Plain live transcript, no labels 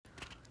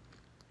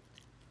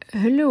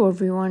Hello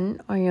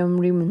everyone, I am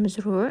Riemann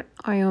Mazroor.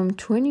 I am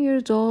 20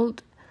 years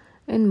old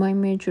and my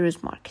major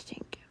is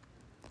marketing.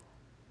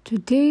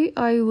 Today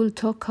I will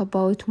talk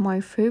about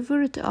my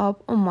favorite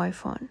app on my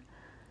phone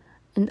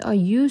and I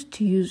used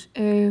to use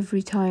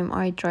every time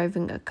I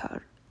driving a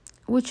car,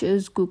 which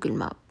is Google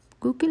Map.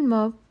 Google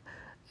Map,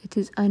 it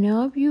is an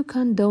app you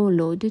can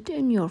download it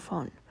in your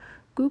phone.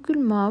 Google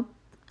Map,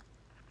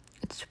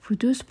 it's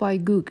produced by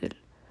Google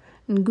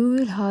and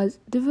Google has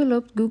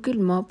developed Google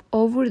Map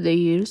over the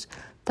years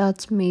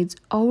that made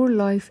our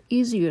life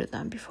easier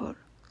than before.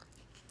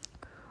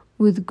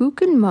 With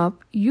Google Map,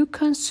 you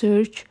can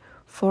search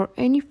for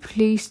any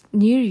place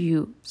near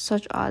you,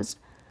 such as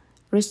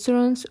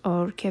restaurants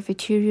or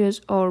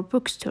cafeterias or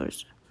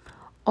bookstores.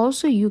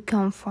 Also, you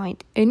can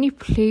find any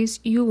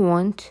place you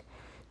want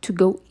to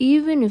go,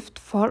 even if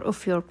far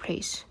off your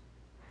place.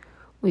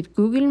 With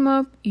Google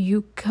Map,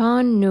 you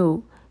can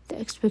know the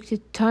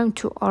expected time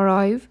to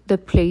arrive the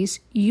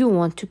place you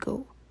want to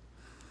go.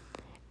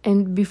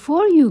 And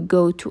before you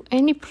go to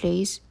any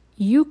place,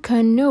 you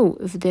can know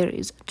if there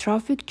is a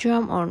traffic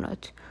jam or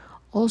not.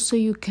 Also,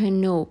 you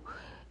can know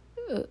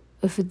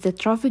if the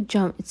traffic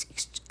jam is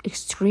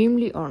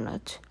extremely or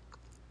not.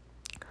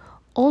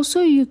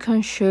 Also, you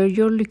can share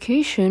your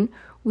location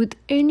with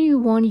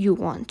anyone you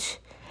want,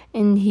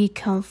 and he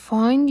can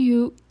find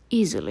you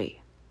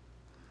easily.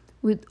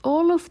 With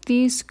all of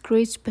these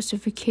great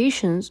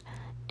specifications,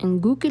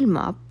 and Google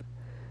Map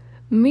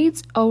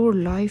makes our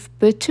life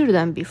better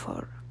than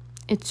before.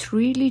 It's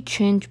really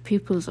changed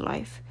people's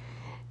life.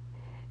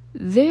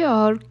 They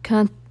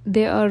can't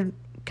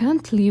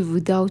live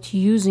without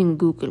using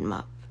Google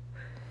Map.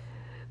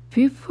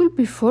 People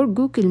before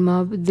Google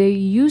Map, they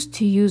used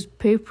to use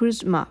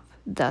paper's map.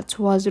 That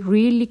was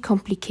really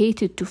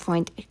complicated to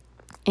find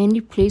any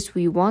place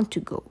we want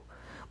to go.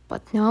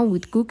 But now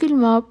with Google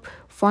Map,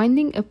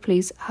 finding a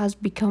place has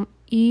become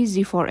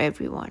easy for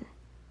everyone.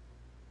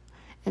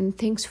 And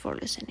thanks for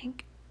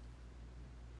listening.